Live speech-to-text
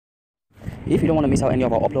If you don't want to miss out any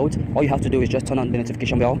of our uploads, all you have to do is just turn on the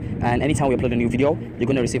notification bell, and anytime we upload a new video, you're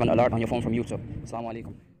going to receive an alert on your phone from YouTube. Assalamu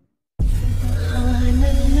alaikum.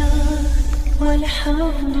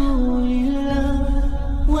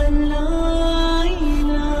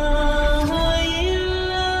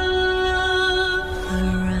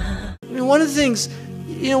 I mean, one of the things,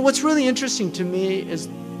 what's really interesting to me is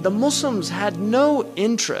the Muslims had no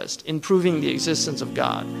interest in proving the existence of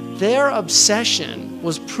God. Their obsession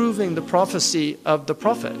was proving the prophecy of the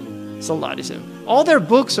Prophet. All their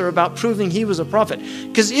books are about proving he was a prophet.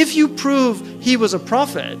 Because if you prove he was a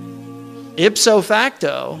prophet, ipso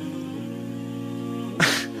facto,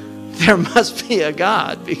 there must be a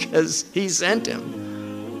God because he sent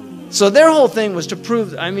him. So their whole thing was to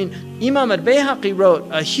prove, Imam al-Bayhaqi wrote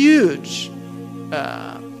a huge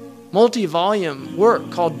multi-volume work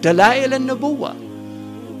called Dalail al-Nubuwah.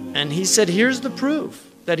 And he said, here's the proof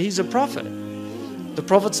that he's a prophet. The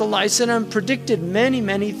Prophet ﷺ predicted many,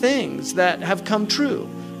 many things that have come true.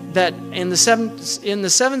 That in the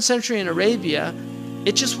 7th century in Arabia,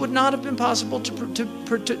 it just would not have been possible to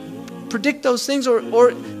predict those things, or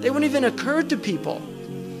they wouldn't even occur to people.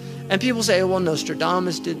 And people say, well,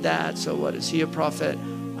 Nostradamus did that, so what, is he a prophet?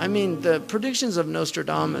 The predictions of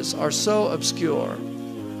Nostradamus are so obscure.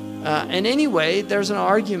 And anyway, there's an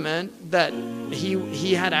argument that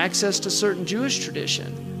he had access to certain Jewish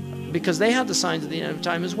tradition because they had the signs of the end of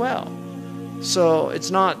time as well. So it's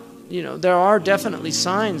not, there are definitely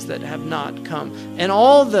signs that have not come. And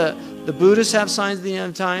all the Buddhists have signs of the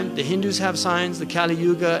end of time, the Hindus have signs, the Kali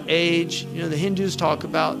Yuga age. The Hindus talk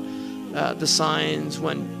about the signs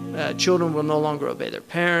when children will no longer obey their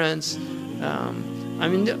parents.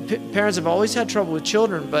 Parents have always had trouble with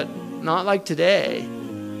children, but not like today.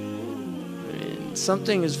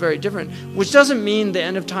 Something is very different, which doesn't mean the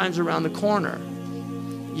end of time's around the corner.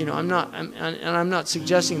 I'm not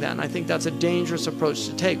suggesting that, and I think that's a dangerous approach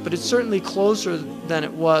to take, but it's certainly closer than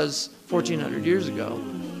it was 1400 years ago,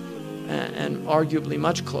 and arguably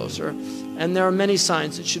much closer. And there are many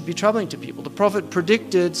signs that should be troubling to people. The Prophet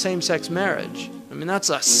predicted same-sex marriage. That's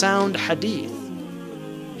a sound hadith.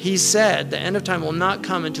 He said the end of time will not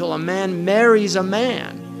come until a man marries a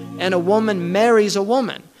man and a woman marries a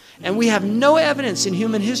woman. And we have no evidence in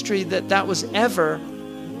human history that was ever,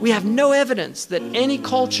 we have no evidence that any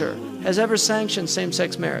culture has ever sanctioned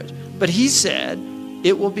same-sex marriage. But he said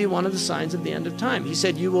it will be one of the signs of the end of time. He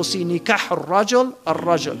said you will see nikah al-rajul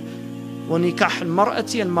al-rajul, wa nikah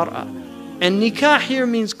al-mar'ati al-mar'a. And nikah here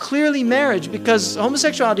means clearly marriage because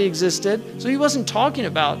homosexuality existed, so he wasn't talking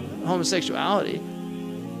about homosexuality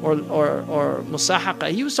or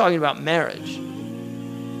musahaqa. He was talking about marriage.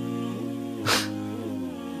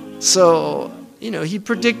 So, he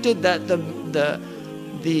predicted that the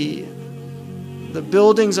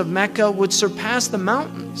buildings of Mecca would surpass the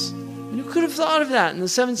mountains. And who could have thought of that in the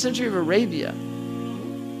 7th century of Arabia?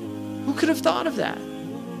 Who could have thought of that?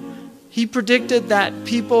 He predicted that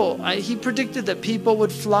people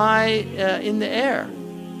would fly in the air.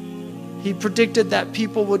 He predicted that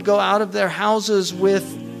people would go out of their houses with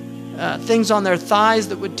things on their thighs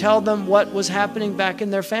that would tell them what was happening back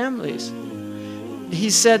in their families. He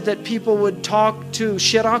said that people would talk to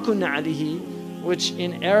shiraku na'lihi, which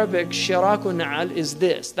in Arabic, shiraku na'al is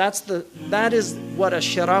this. That is what a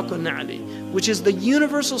shiraku na'li, which is the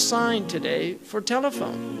universal sign today for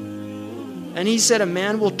telephone. And he said a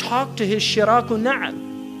man will talk to his shiraku na'al.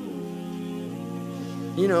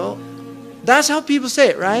 That's how people say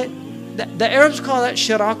it, right? The Arabs call that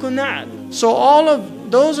shiraku na'al. So all of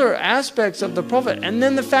those are aspects of the Prophet. And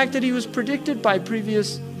then the fact that he was predicted by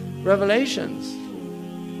previous revelations.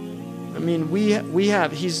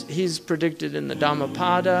 He's predicted in the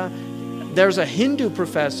Dhammapada. There's a Hindu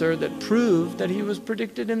professor that proved that he was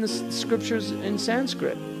predicted in the scriptures in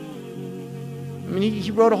Sanskrit.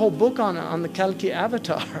 He wrote a whole book on the Kalki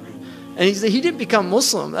avatar. And he said he didn't become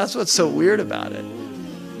Muslim. That's what's so weird about it.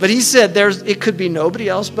 But he said it could be nobody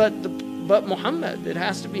else but Muhammad. It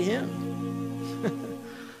has to be him.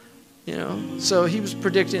 So he was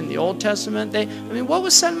predicted in the Old Testament. What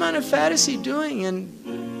was Salman al-Farisi doing in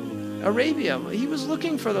Arabia? He was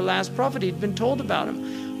looking for the last prophet. He'd been told about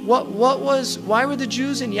him. Why were the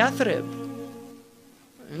Jews in Yathrib?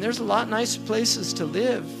 There's a lot nice places to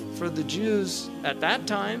live for the Jews at that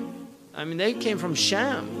time. They came from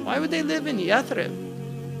Sham. Why would they live in Yathrib,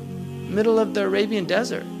 middle of the Arabian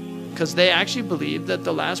desert? Because they actually believed that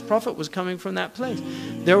the last prophet was coming from that place.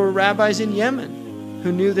 There were rabbis in Yemen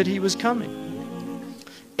who knew that he was coming.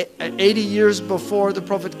 80 years before the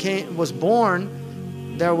prophet was born,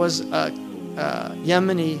 there was a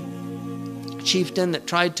Yemeni chieftain that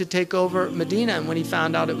tried to take over Medina, and when he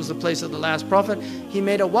found out it was the place of the last prophet, he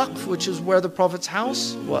made a waqf, which is where the prophet's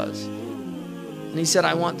house was. And he said,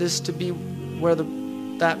 I want this to be where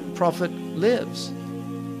that prophet lives.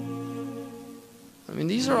 I mean,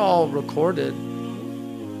 these are all recorded.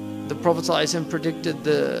 The Prophet ﷺ predicted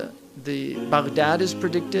the Baghdad is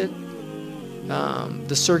predicted,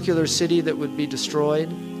 the circular city that would be destroyed,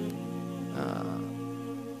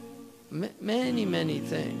 many, many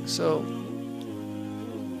things. So,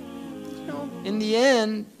 you know, in the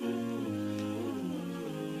end,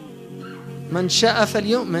 Man sha'a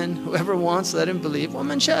falyu'min, whoever wants, let him believe. Wa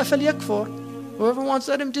man sha'a falyakfur, whoever wants,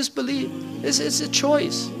 let him disbelieve. It's a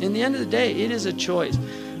choice. In the end of the day, it is a choice.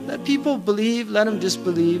 Let people believe, let them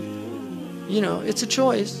disbelieve. You know, it's a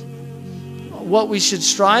choice. What we should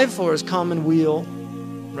strive for is common weal,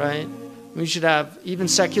 right? We should have even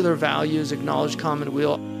secular values, acknowledge common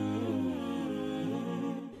weal.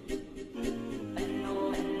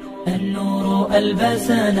 النور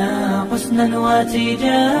ألبسنا حسنا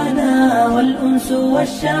وتيجانا والأنس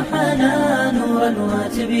والشحنا نورا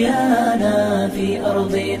وتبيانا في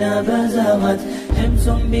أرضنا بزغت شمس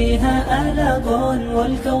بها ألق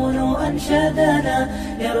والكون أنشدنا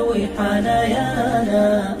يروي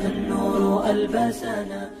حنايانا النور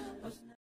ألبسنا